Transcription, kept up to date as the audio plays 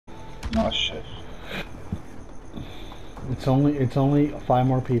Oh shit. It's only 5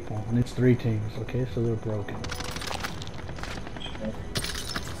 more people, and it's 3 teams. Okay, so they're broken. Shit.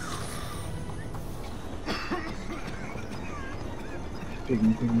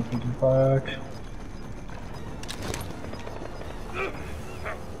 Picking back.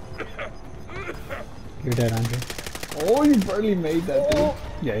 You're dead, Andrew. Oh, you barely made that, dude.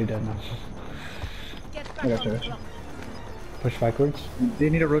 Yeah, you're dead now. I gotcha. Push backwards. They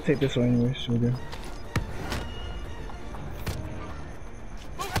need to rotate this way anyway, so we're good.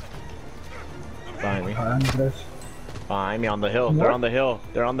 Behind me. This. Behind me on the hill. What? They're on the hill.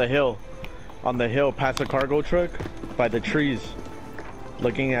 They're on the hill. On the hill past the cargo truck by the trees.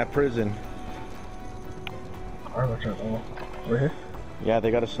 Looking at prison. Alright, oh. We're here? Yeah,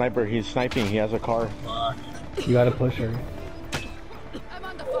 they got a sniper. He's sniping. He has a car. You gotta push her. I'm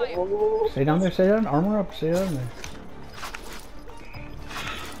on the fire. Stay down there, stay down. Armor up, stay down there.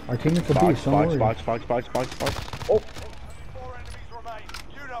 Our teammate's a beast, don't worry. Box. Oh! 4 enemies remain.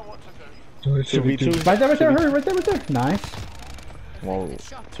 You know what to do. 2v2. Right there, hurry, right there. Nice. Well,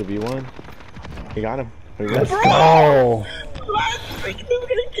 2v1. He got him. Let's go! Let's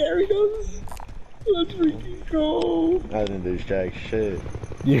freaking carry us! Let's freaking go! I didn't do jack shit.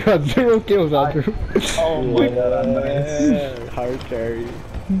 You got 0 kills, Andrew. Oh my god, I'm nice. Hard carry.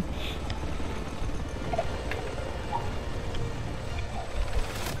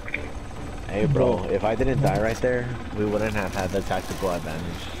 Hey bro, if I didn't die right there, we wouldn't have had the tactical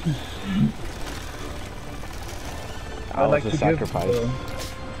advantage. I'd like was to a sacrifice. give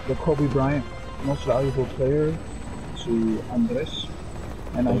the Kobe Bryant most valuable player to Andres,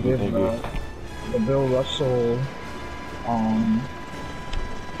 and I give the Bill Russell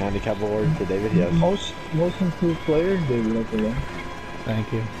handicap award to David. Yes. most improved player, David. I feel.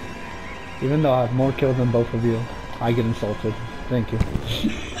 Thank you. Even though I have more kills than both of you, I get insulted. Thank you.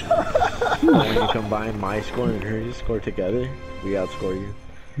 When you combine my score and her score together, we outscore you.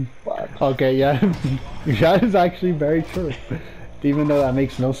 Okay, yeah. That is actually very true. Even though that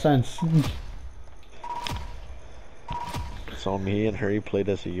makes no sense. So me and Hurry played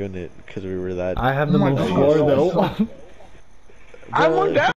as a unit because we were that. I have the most score though. I won that.